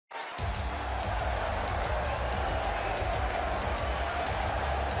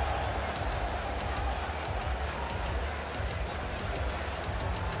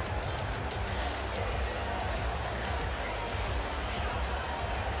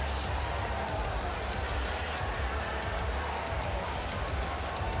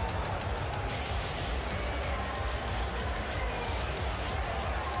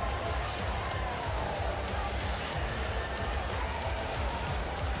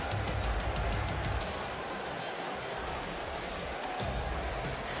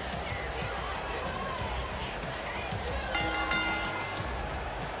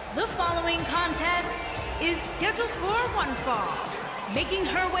is scheduled for one fall. Making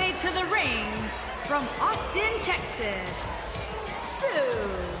her way to the ring from Austin, Texas, Sue.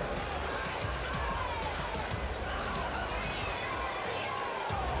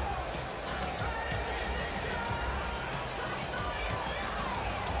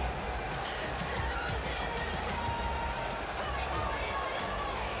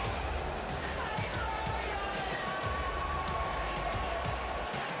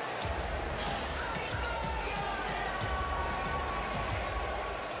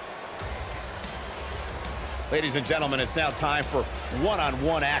 Ladies and gentlemen, it's now time for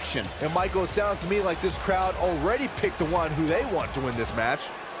one-on-one action. And Michael, it sounds to me like this crowd already picked the one who they want to win this match.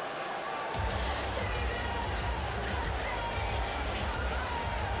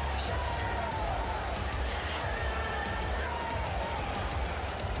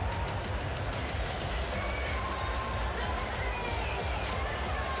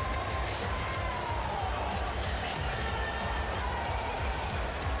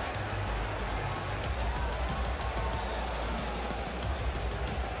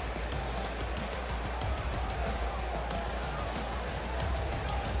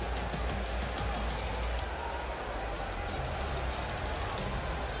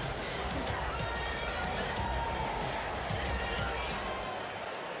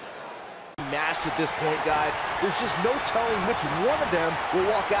 Matched at this point, guys. There's just no telling which one of them will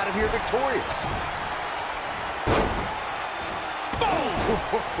walk out of here victorious.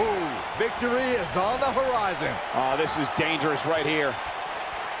 Boom! Victory is on the horizon. Oh, this is dangerous right here.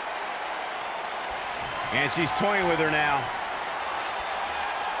 And she's toying with her now.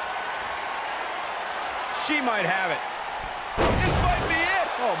 She might have it. This might be it.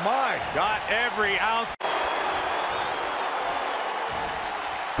 Oh, my. Got every ounce.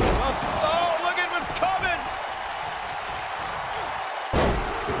 Oh, look at what's coming!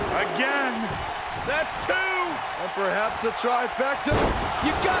 Again! That's two! And perhaps a trifecta.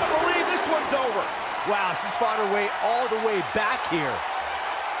 You gotta believe this one's over! Wow, she's fought her way all the way back here.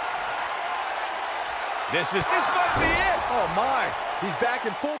 This might be it! Oh, my. She's back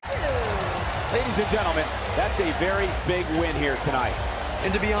in full. Ladies and gentlemen, that's a very big win here tonight.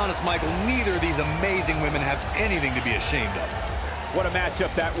 And to be honest, Michael, neither of these amazing women have anything to be ashamed of. What a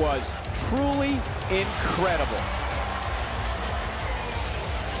matchup that was. Truly incredible.